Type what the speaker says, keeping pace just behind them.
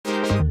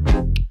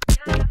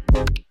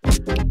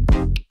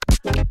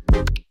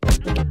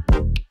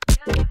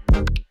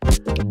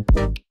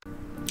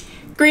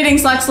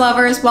Greetings, Luxe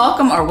lovers.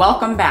 Welcome or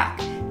welcome back.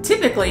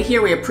 Typically,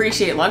 here we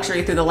appreciate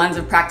luxury through the lens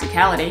of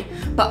practicality,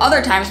 but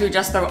other times we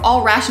just throw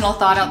all rational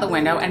thought out the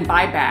window and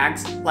buy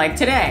bags, like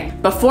today.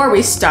 Before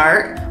we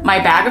start, my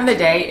bag of the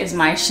day is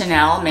my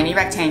Chanel Mini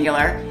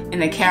Rectangular in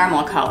the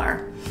caramel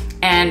color.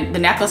 And the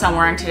necklace I'm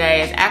wearing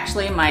today is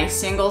actually my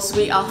single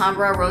sweet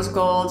Alhambra rose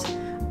gold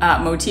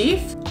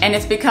motif. And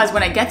it's because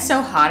when it gets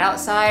so hot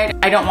outside,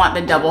 I don't want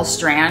the double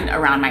strand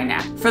around my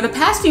neck. For the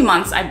past few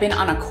months, I've been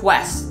on a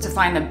quest to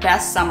find the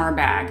best summer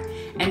bag.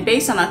 And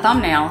based on the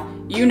thumbnail,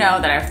 you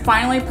know that I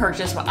finally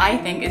purchased what I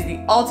think is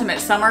the ultimate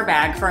summer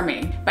bag for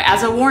me. But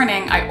as a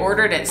warning, I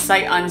ordered it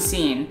sight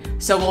unseen,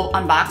 so we'll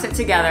unbox it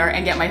together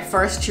and get my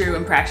first true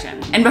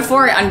impression. And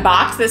before I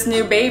unbox this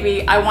new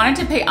baby, I wanted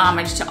to pay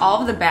homage to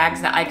all of the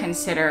bags that I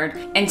considered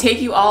and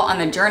take you all on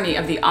the journey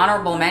of the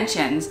honorable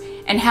mentions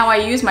and how I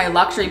use my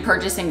luxury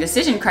purchasing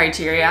decision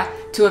criteria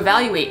to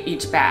evaluate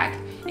each bag,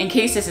 in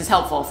case this is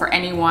helpful for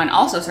anyone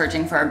also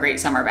searching for a great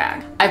summer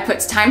bag. I've put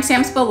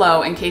timestamps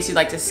below in case you'd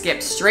like to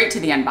skip straight to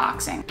the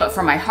unboxing. But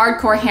for my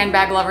hardcore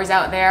handbag lovers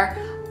out there,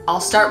 I'll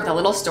start with a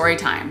little story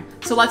time.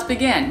 So let's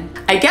begin.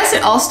 I guess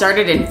it all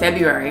started in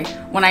February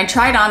when I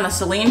tried on the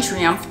Celine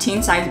Triumph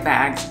teen size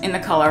bags in the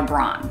color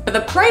Braun. But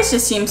the price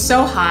just seemed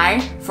so high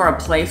for a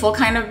playful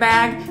kind of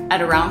bag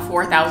at around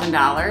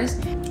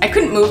 $4,000. I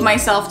couldn't move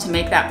myself to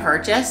make that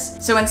purchase,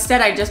 so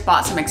instead I just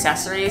bought some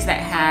accessories that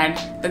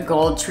had the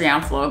gold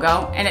Triumph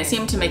logo, and it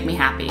seemed to make me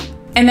happy.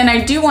 And then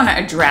I do want to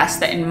address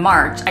that in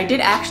March, I did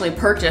actually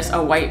purchase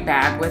a white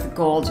bag with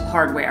gold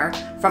hardware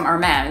from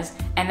Hermes,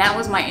 and that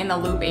was my In the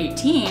Loop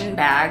 18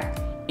 bag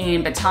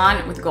in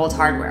Vuitton with gold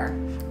hardware.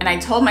 And I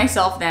told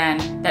myself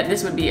then that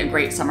this would be a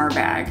great summer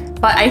bag.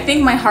 But I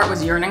think my heart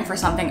was yearning for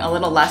something a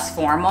little less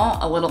formal,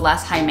 a little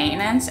less high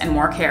maintenance, and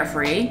more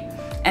carefree.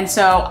 And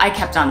so I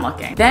kept on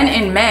looking. Then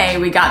in May,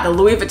 we got the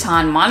Louis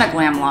Vuitton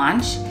Monogram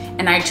launch,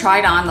 and I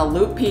tried on the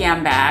Loop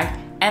PM bag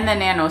and the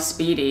Nano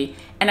Speedy,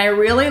 and I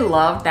really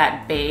loved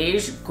that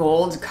beige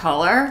gold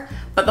color,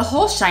 but the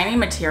whole shiny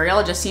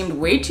material just seemed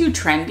way too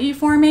trendy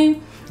for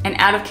me and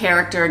out of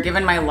character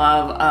given my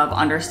love of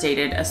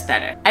understated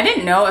aesthetic. I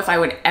didn't know if I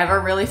would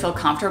ever really feel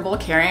comfortable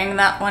carrying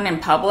that one in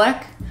public,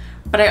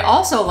 but I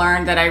also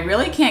learned that I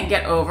really can't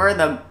get over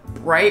the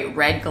bright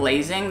red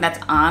glazing that's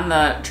on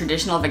the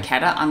traditional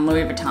vachetta on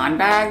Louis Vuitton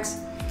bags.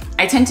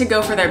 I tend to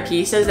go for their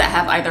pieces that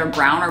have either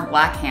brown or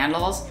black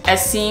handles,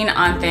 as seen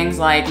on things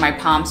like my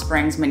Palm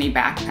Springs mini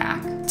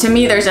backpack. To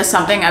me, there's just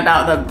something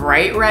about the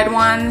bright red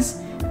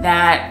ones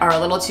that are a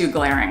little too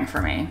glaring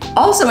for me.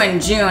 Also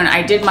in June,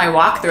 I did my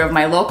walkthrough of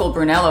my local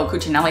Brunello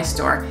Cucinelli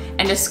store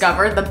and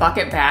discovered the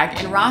bucket bag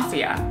in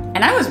raffia.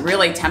 And I was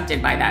really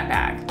tempted by that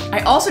bag.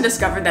 I also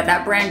discovered that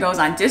that brand goes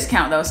on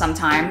discount though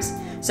sometimes,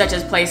 such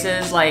as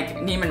places like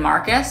Neiman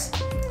Marcus.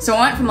 So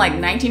I went from like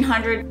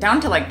 $1,900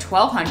 down to like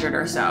 $1,200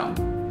 or so,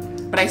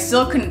 but I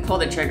still couldn't pull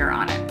the trigger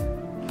on it.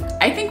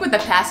 I think with the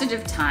passage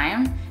of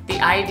time, the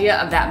idea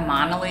of that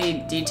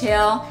monolith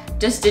detail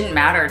just didn't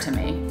matter to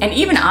me. And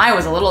even I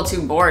was a little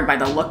too bored by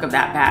the look of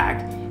that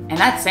bag. And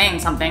that's saying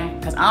something,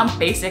 because I'm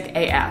basic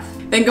AF.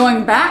 Then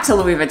going back to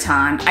Louis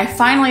Vuitton, I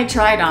finally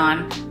tried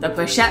on the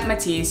Pochette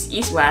Matisse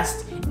East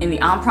West in the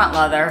empreinte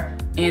leather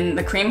in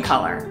the cream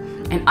color.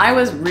 And I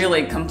was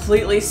really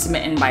completely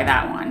smitten by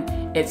that one.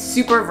 It's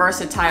super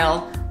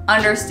versatile,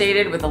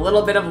 understated with a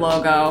little bit of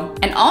logo.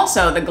 And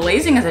also the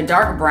glazing is a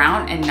dark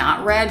brown and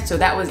not red, so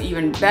that was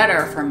even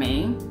better for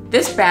me.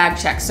 This bag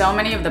checked so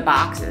many of the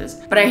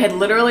boxes, but I had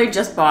literally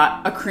just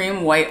bought a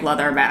cream white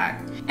leather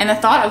bag. And the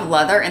thought of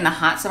leather in the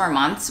hot summer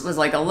months was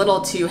like a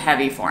little too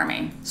heavy for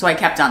me, so I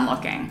kept on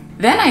looking.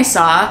 Then I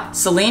saw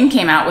Celine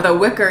came out with a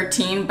wicker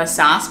teen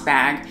Bassas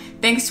bag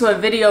thanks to a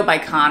video by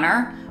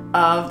Connor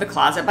of The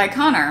Closet by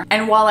Connor.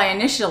 And while I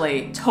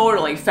initially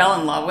totally fell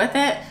in love with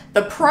it,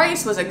 the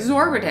price was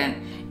exorbitant.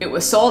 It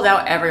was sold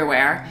out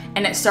everywhere,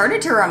 and it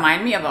started to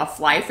remind me of a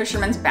fly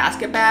fisherman's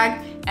basket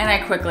bag, and I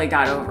quickly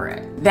got over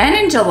it. Then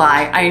in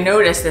July, I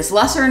noticed this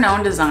lesser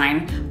known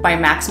design by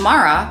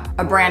MaxMara,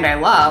 a brand I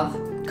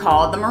love,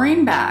 called the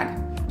Marine Bag.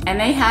 And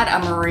they had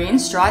a marine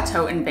straw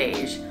tote in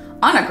beige,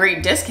 on a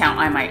great discount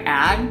I might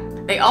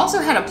add. They also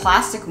had a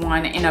plastic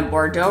one in a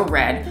Bordeaux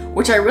red,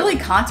 which I really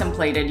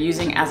contemplated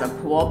using as a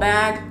pool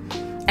bag.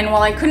 And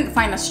while I couldn't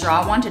find the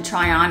straw one to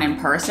try on in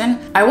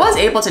person, I was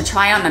able to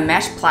try on the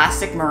mesh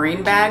plastic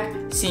marine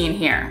bag seen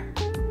here.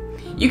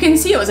 You can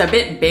see it was a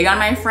bit big on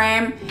my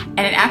frame, and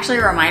it actually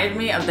reminded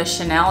me of the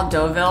Chanel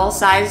Deauville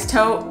size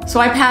tote, so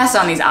I passed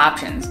on these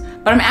options.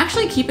 But I'm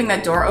actually keeping the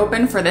door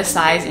open for this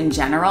size in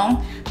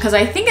general, because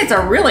I think it's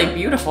a really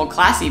beautiful,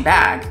 classy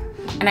bag.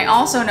 And I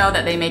also know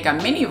that they make a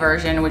mini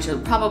version, which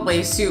would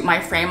probably suit my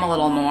frame a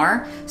little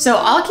more, so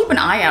I'll keep an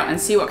eye out and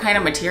see what kind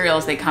of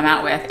materials they come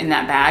out with in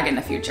that bag in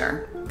the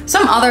future.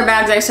 Some other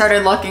bags I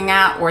started looking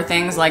at were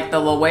things like the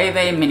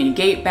Loewe mini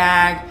gate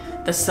bag,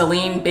 the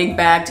Celine big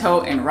bag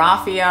tote in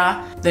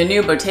raffia, the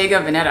new Bottega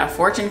Veneta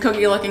fortune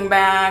cookie looking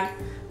bag,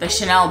 the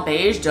Chanel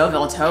beige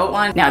Deauville tote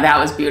one. Now that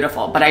was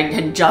beautiful, but I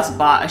had just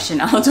bought a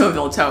Chanel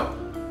Deauville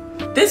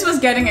tote. This was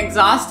getting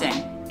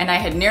exhausting, and I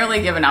had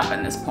nearly given up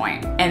at this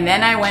point. And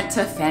then I went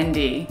to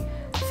Fendi.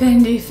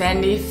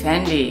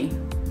 Fendi.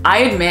 I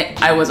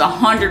admit I was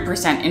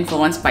 100%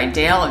 influenced by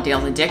Dale of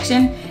Dale's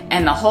Addiction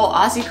and the whole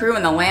Aussie crew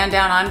in the land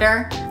down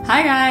under.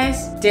 Hi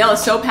guys! Dale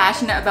is so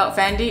passionate about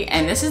Fendi,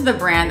 and this is the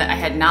brand that I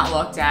had not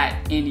looked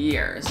at in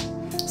years.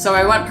 So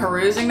I went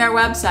perusing their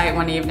website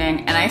one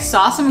evening and I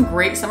saw some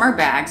great summer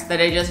bags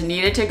that I just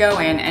needed to go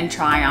in and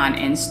try on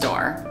in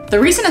store. The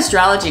recent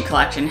astrology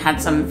collection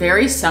had some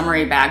very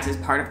summery bags as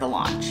part of the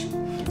launch.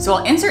 So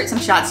I'll insert some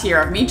shots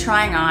here of me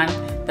trying on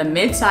the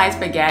mid-size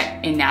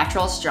baguette in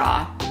natural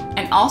straw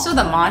and also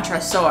the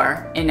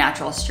Montresor in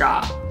natural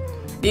straw.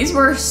 These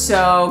were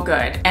so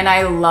good and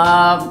I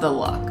love the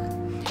look.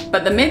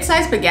 But the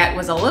mid-size baguette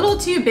was a little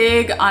too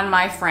big on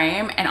my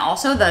frame, and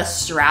also the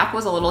strap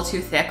was a little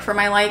too thick for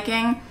my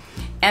liking.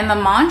 And the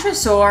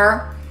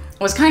Montresor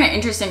was kind of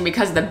interesting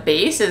because the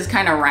base is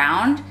kind of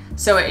round,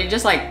 so it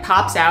just like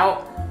pops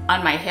out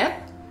on my hip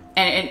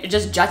and it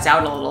just juts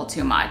out a little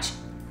too much.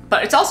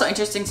 But it's also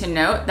interesting to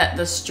note that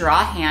the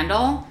straw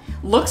handle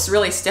looks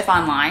really stiff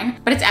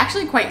online, but it's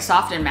actually quite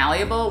soft and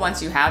malleable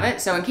once you have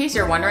it. So in case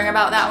you're wondering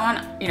about that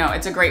one, you know,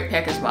 it's a great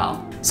pick as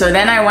well. So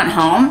then I went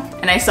home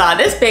and I saw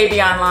this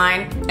baby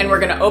online and we're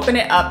gonna open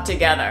it up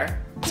together.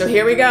 So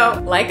here we go.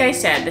 Like I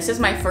said, this is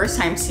my first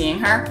time seeing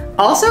her.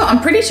 Also,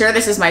 I'm pretty sure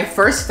this is my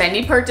first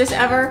Fendi purchase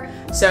ever.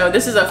 So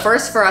this is a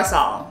first for us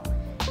all.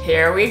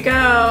 Here we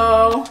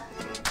go.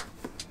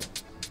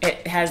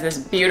 It has this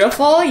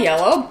beautiful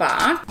yellow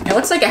box. It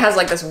looks like it has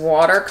like this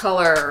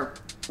watercolor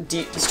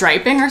deep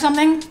striping or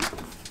something.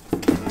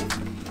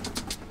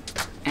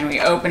 And we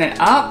open it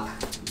up.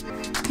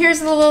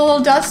 Here's the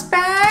little dust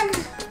bag.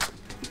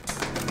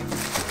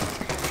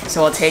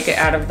 So we'll take it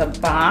out of the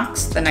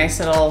box, the nice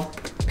little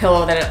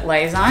pillow that it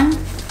lays on.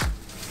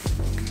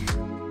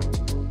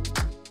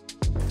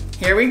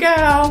 Here we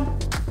go.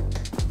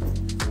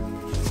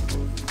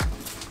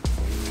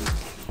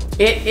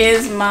 It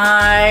is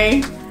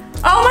my,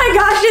 oh my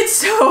gosh, it's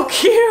so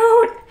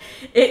cute.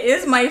 It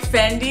is my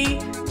Fendi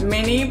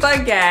mini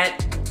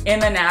baguette in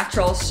the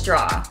natural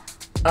straw.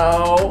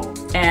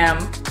 OMG.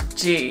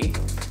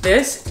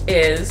 This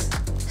is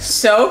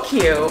so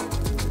cute.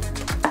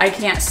 I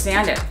can't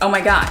stand it. Oh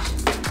my gosh.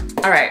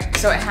 All right,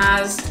 so it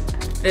has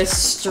this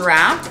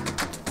strap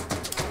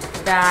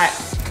that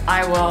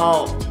I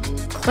will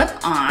clip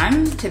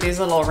on to these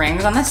little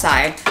rings on the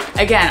side.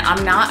 Again,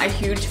 I'm not a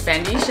huge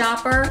Fendi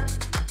shopper,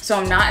 so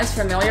I'm not as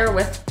familiar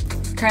with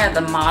kind of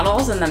the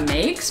models and the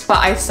makes, but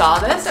I saw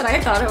this and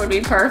I thought it would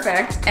be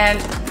perfect. And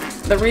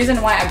the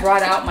reason why I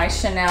brought out my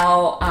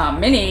Chanel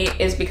mini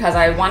is because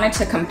I wanted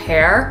to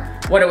compare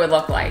what it would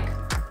look like.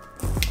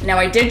 Now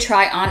I did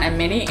try on a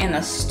mini in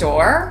the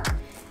store,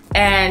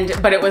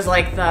 but it was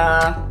like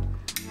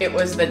it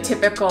was the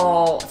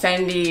typical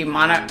Fendi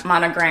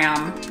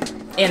monogram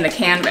in the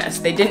canvas.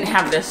 They didn't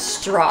have this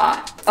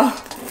straw. Oh,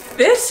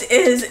 this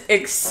is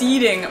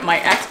exceeding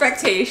my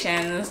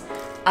expectations.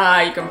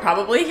 You can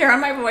probably hear on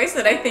my voice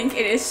that I think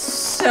it is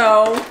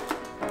so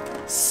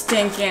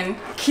stinking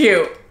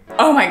cute.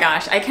 Oh my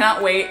gosh, I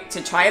cannot wait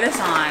to try this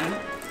on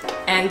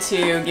and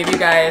to give you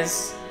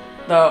guys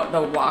the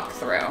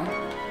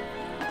walkthrough.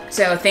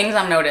 So things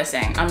I'm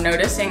noticing. I'm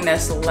noticing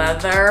this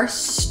leather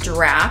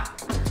strap,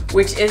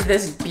 which is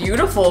this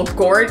beautiful,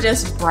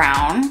 gorgeous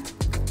brown.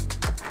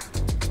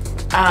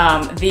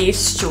 The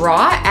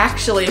straw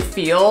actually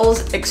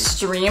feels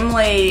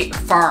extremely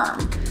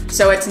firm.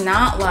 So it's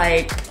not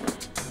like,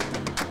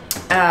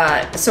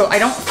 so I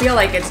don't feel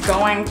like it's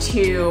going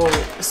to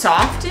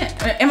soften.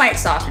 It might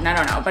soften, I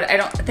don't know, but I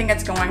don't think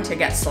it's going to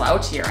get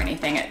slouchy or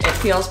anything. It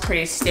feels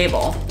pretty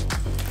stable.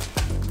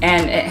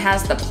 And it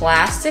has the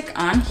plastic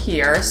on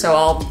here, so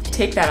I'll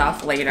take that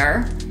off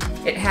later.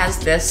 It has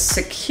this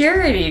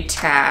security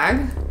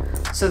tag,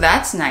 so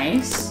that's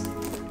nice.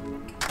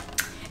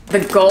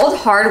 The gold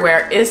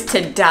hardware is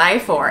to die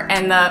for,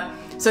 and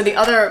so the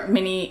other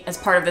mini as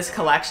part of this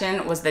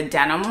collection was the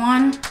denim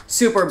one,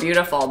 super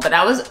beautiful, but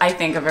that was, I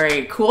think, a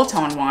very cool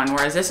tone one,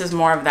 whereas this is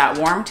more of that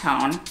warm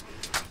tone.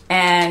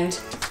 And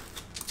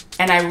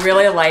I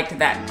really liked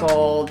that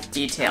gold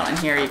detail. And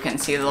here you can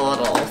see the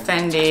little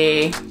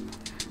Fendi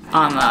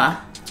on the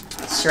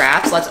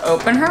straps. Let's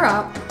open her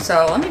up.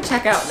 So let me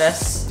check out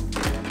this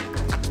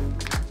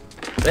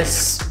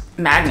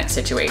magnet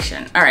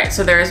situation. All right,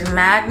 so there's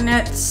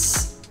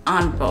magnets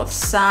on both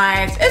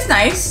sides. It's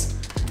nice.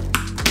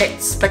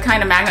 It's the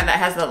kind of magnet that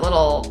has the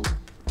little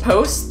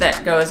post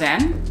that goes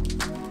in.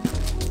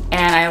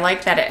 And I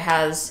like that it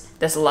has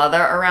this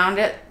leather around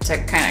it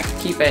to kind of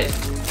keep it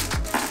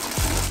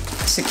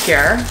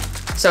secure.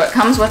 So it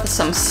comes with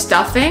some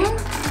stuffing,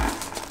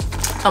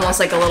 almost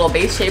like a little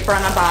base shaper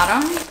on the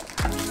bottom.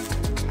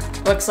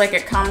 Looks like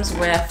it comes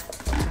with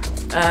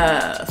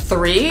a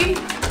three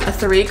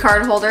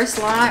card holder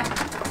slot.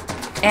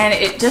 And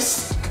it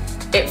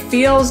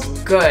feels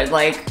good,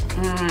 like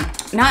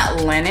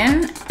not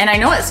linen. And I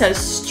know it says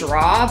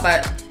straw,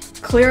 but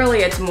clearly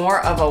it's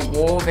more of a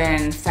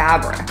woven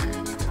fabric.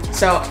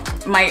 So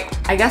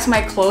I guess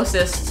my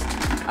closest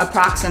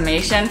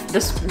approximation,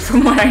 this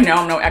from what I know,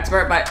 I'm no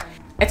expert, but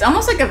It's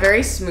almost like a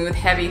very smooth,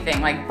 heavy thing,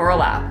 like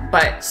burlap,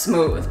 but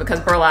smooth, because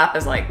burlap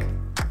is like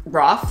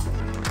rough.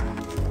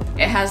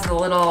 It has the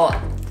little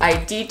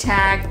ID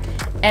tag,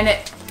 and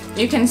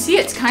you can see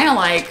it's kind of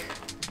like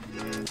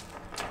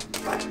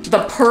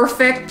the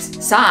perfect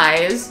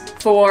size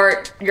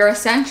for your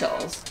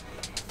essentials.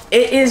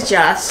 It is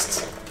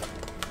just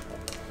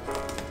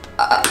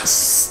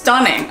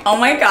stunning. Oh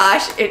my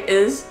gosh, it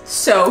is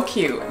so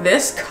cute.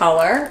 This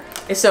color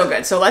is so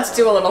good. So let's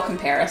do a little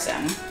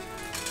comparison.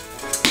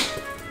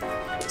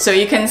 So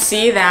you can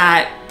see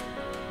that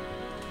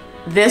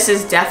this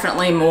is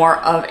definitely more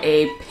of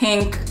a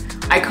pink,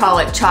 I call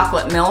it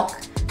chocolate milk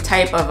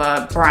type of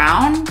a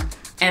brown.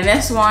 And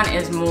this one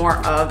is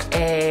more of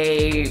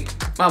a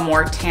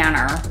more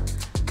tanner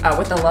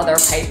with the leather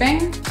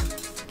piping.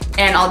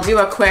 And I'll do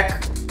a quick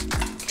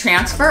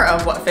transfer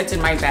of what fits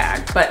in my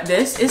bag. But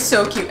this is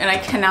so cute, and I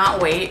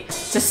cannot wait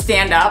to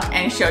stand up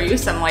and show you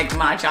some like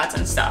mod shots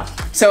and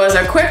stuff. So as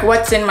a quick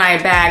what's in my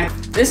bag,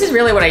 this is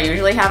really what I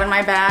usually have in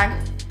my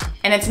bag.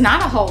 And it's not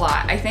a whole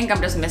lot. I think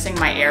I'm just missing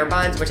my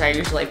earbuds, which I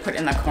usually put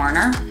in the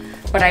corner.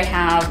 But I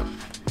have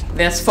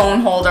this phone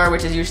holder,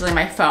 which is usually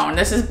my phone.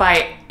 This is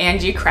by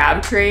Angie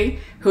Crabtree,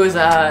 who is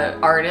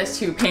an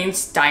artist who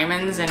paints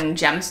diamonds and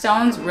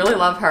gemstones. Really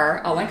love her.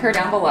 I'll link her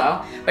down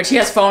below. But she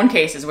has phone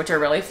cases, which are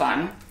really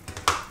fun.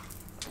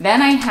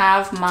 Then I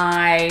have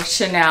my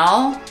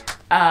Chanel.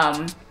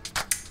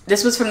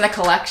 This was from the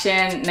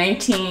collection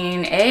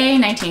 19A,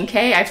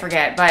 19K, I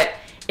forget, but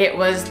it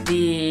was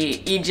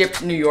the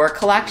Egypt, New York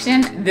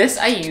collection. This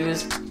I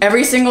use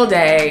every single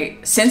day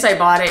since I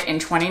bought it in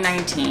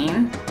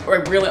 2019. I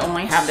really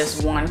only have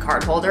this one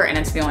card holder, and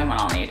it's the only one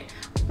I'll need.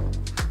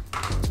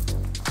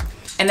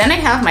 And then I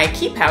have my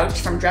key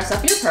pouch from Dress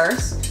Up Your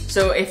Purse.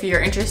 So if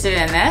you're interested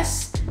in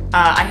this,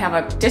 I have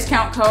a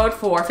discount code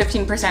for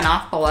 15%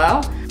 off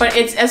below. But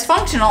it's as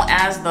functional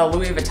as the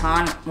Louis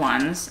Vuitton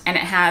ones, and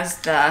it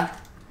has the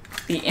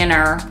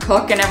inner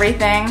hook and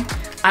everything.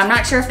 I'm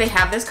not sure if they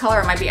have this color,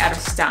 it might be out of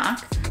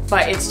stock,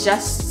 but it's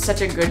just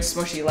such a good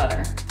smooshy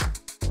leather.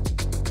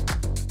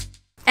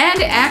 And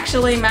it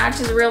actually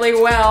matches really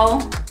well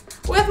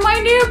with my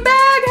new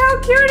bag. How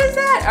cute is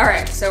that? All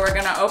right, so we're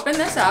gonna open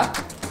this up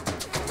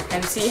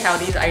and see how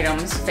these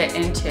items fit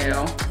into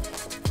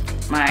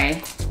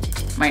my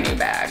new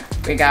bag.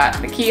 We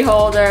got the key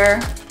holder,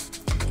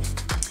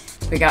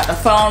 we got the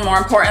phone, more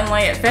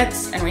importantly it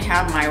fits, and we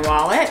have my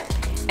wallet.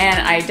 And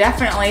I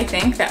definitely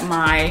think that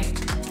my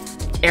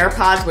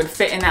AirPods would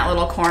fit in that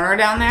little corner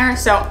down there.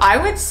 So I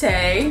would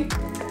say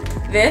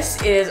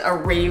this is a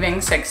raving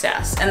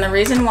success. And the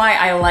reason why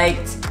I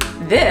liked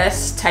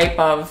this type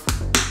of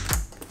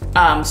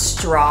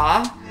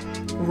straw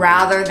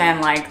rather than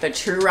like the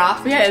true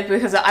raffia is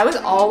because I was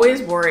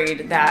always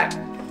worried that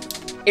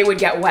it would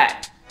get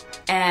wet.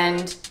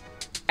 And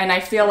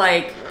I feel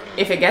like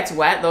if it gets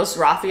wet, those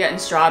raffia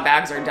and straw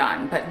bags are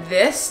done. But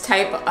this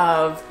type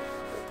of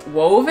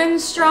woven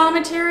straw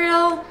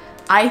material,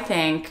 I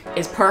think,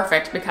 is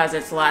perfect because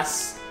it's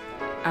less,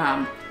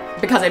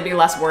 because I'd be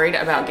less worried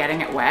about getting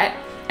it wet.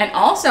 And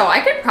also, I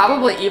could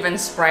probably even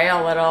spray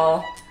a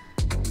little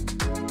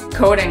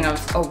coating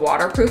of a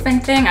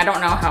waterproofing thing. I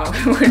don't know how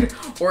it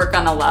would work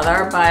on the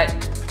leather, but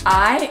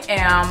I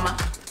am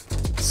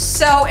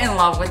so in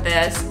love with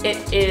this.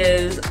 It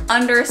is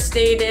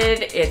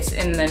understated, it's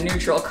in the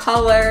neutral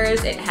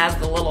colors, it has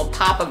the little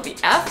pop of the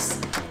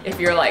F's if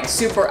you're like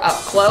super up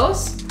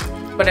close,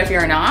 but if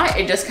you're not,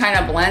 it just kind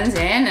of blends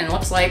in and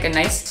looks like a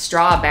nice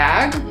straw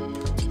bag.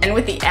 And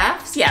with the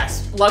F's,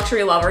 yes,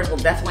 luxury lovers will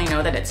definitely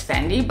know that it's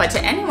Fendi, but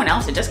to anyone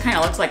else, it just kind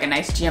of looks like a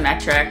nice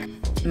geometric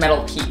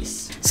metal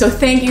piece. So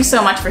thank you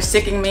so much for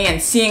sticking me and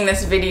seeing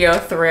this video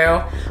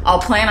through.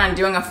 I'll plan on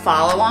doing a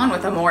follow-on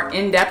with a more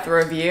in-depth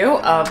review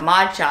of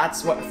mod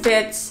shots, what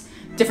fits,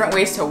 different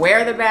ways to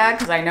wear the bag,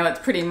 because I know it's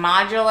pretty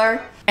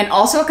modular, and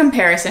also a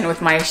comparison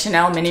with my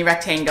Chanel mini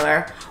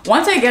rectangular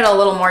once I get a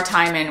little more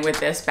time in with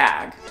this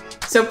bag.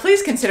 So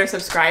please consider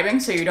subscribing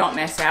so you don't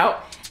miss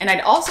out. And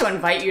I'd also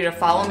invite you to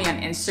follow me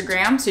on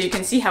Instagram so you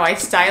can see how I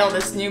style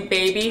this new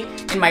baby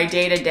in my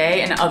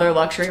day-to-day and other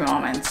luxury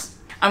moments.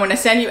 I'm gonna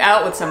send you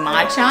out with some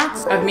mod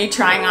shots of me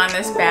trying on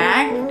this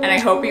bag, and I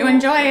hope you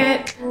enjoy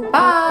it.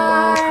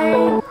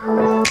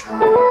 Bye!